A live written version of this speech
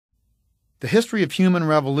The history of human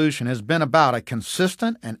revolution has been about a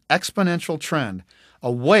consistent and exponential trend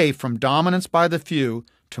away from dominance by the few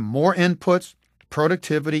to more inputs,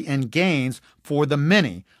 productivity, and gains for the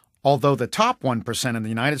many, although the top 1% in the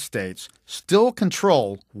United States still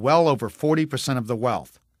control well over 40% of the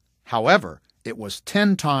wealth. However, it was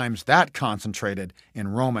 10 times that concentrated in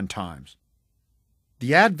Roman times.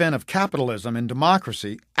 The advent of capitalism and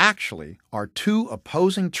democracy actually are two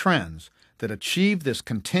opposing trends that achieve this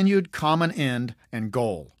continued common end and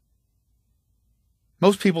goal.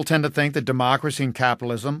 Most people tend to think that democracy and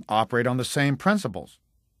capitalism operate on the same principles.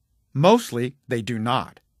 Mostly, they do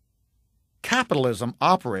not. Capitalism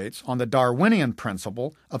operates on the Darwinian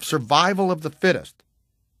principle of survival of the fittest.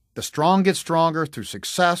 The strong get stronger through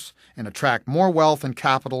success and attract more wealth and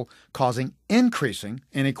capital, causing increasing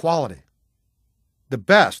inequality. The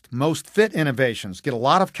best, most fit innovations get a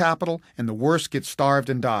lot of capital, and the worst get starved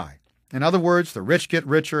and die. In other words, the rich get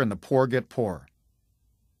richer and the poor get poorer.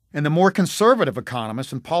 And the more conservative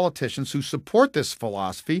economists and politicians who support this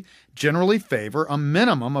philosophy generally favor a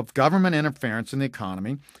minimum of government interference in the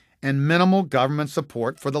economy and minimal government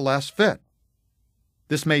support for the less fit.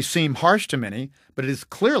 This may seem harsh to many, but it is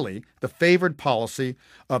clearly the favored policy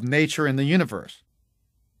of nature in the universe.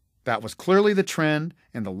 That was clearly the trend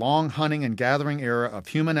in the long hunting and gathering era of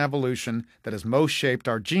human evolution that has most shaped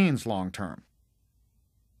our genes long term.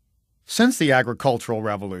 Since the agricultural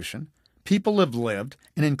revolution, people have lived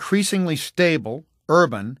in increasingly stable,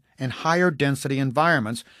 urban, and higher density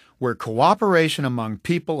environments where cooperation among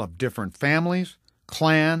people of different families,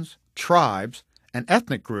 clans, tribes, and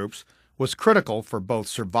ethnic groups was critical for both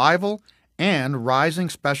survival and rising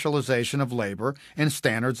specialization of labor and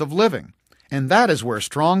standards of living. And that is where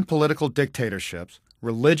strong political dictatorships,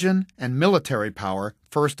 religion, and military power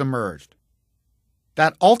first emerged.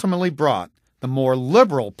 That ultimately brought the more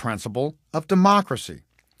liberal principle of democracy,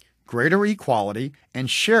 greater equality, and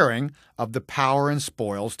sharing of the power and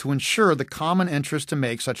spoils to ensure the common interest to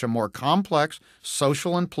make such a more complex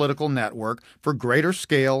social and political network for greater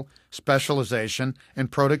scale, specialization,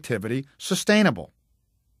 and productivity sustainable.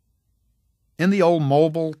 In the old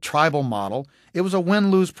mobile, tribal model, it was a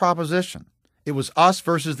win-lose proposition. It was us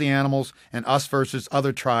versus the animals and us versus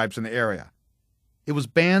other tribes in the area. It was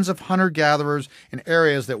bands of hunter-gatherers in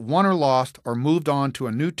areas that won or lost or moved on to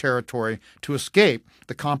a new territory to escape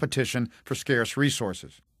the competition for scarce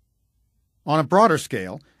resources. On a broader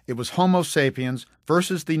scale, it was Homo sapiens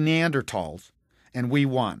versus the Neanderthals, and we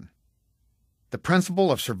won. The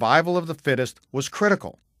principle of survival of the fittest was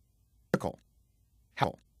critical.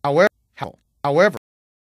 However,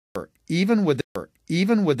 even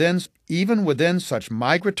within such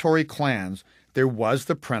migratory clans, there was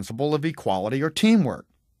the principle of equality or teamwork.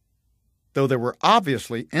 Though there were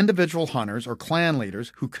obviously individual hunters or clan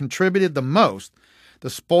leaders who contributed the most, the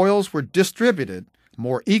spoils were distributed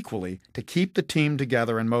more equally to keep the team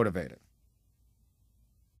together and motivated.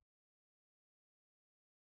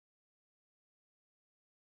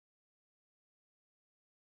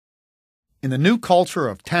 In the new culture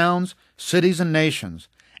of towns, cities, and nations,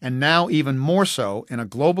 and now even more so in a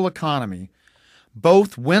global economy,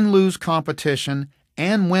 both win-lose competition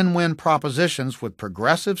and win-win propositions with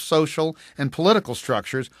progressive social and political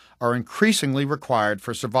structures are increasingly required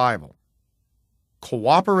for survival.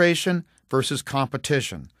 Cooperation versus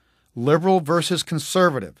competition, liberal versus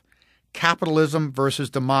conservative, capitalism versus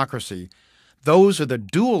democracy, those are the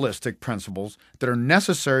dualistic principles that are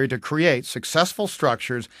necessary to create successful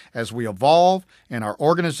structures as we evolve and our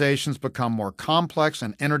organizations become more complex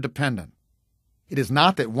and interdependent. It is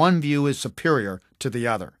not that one view is superior to the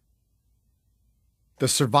other. The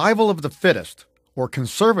survival of the fittest, or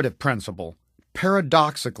conservative principle,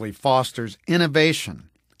 paradoxically fosters innovation,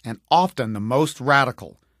 and often the most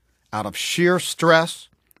radical, out of sheer stress,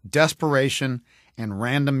 desperation, and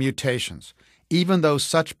random mutations, even though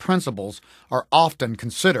such principles are often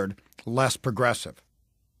considered less progressive.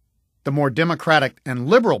 The more democratic and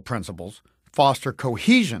liberal principles foster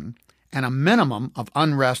cohesion and a minimum of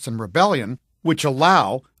unrest and rebellion, which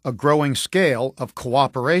allow a growing scale of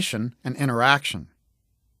cooperation and interaction.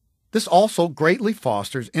 This also greatly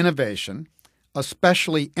fosters innovation,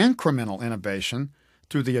 especially incremental innovation,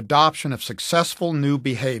 through the adoption of successful new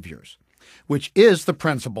behaviors, which is the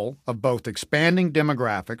principle of both expanding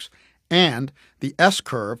demographics and the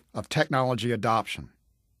S-curve of technology adoption.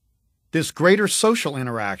 This greater social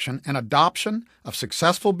interaction and adoption of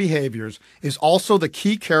successful behaviors is also the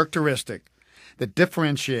key characteristic that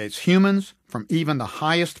differentiates humans from even the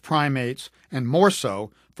highest primates and more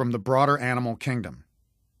so from the broader animal kingdom.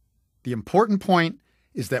 The important point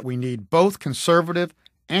is that we need both conservative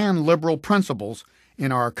and liberal principles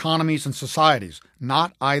in our economies and societies,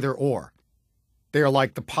 not either or. They are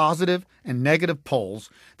like the positive and negative poles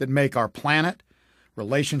that make our planet,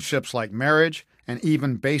 relationships like marriage, and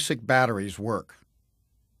even basic batteries work.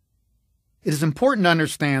 It is important to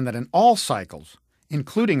understand that in all cycles,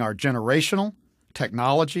 including our generational,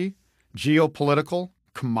 technology, geopolitical,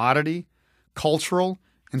 commodity, cultural,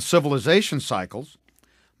 and civilization cycles,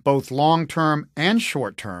 both long-term and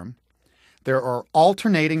short-term, there are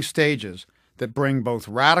alternating stages that bring both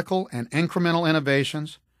radical and incremental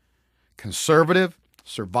innovations, conservative,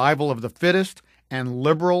 survival of the fittest, and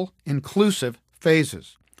liberal, inclusive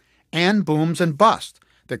phases, and booms and busts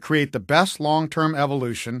that create the best long-term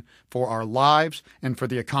evolution for our lives and for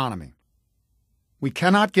the economy. We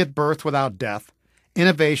cannot get birth without death,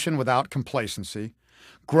 innovation without complacency,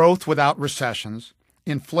 growth without recessions,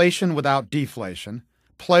 inflation without deflation,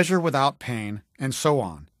 pleasure without pain, and so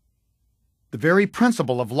on. The very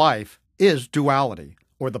principle of life is duality,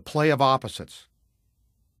 or the play of opposites.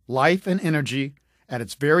 Life and energy, at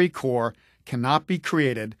its very core, cannot be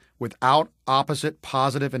created without opposite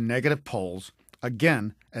positive and negative poles,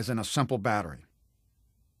 again, as in a simple battery.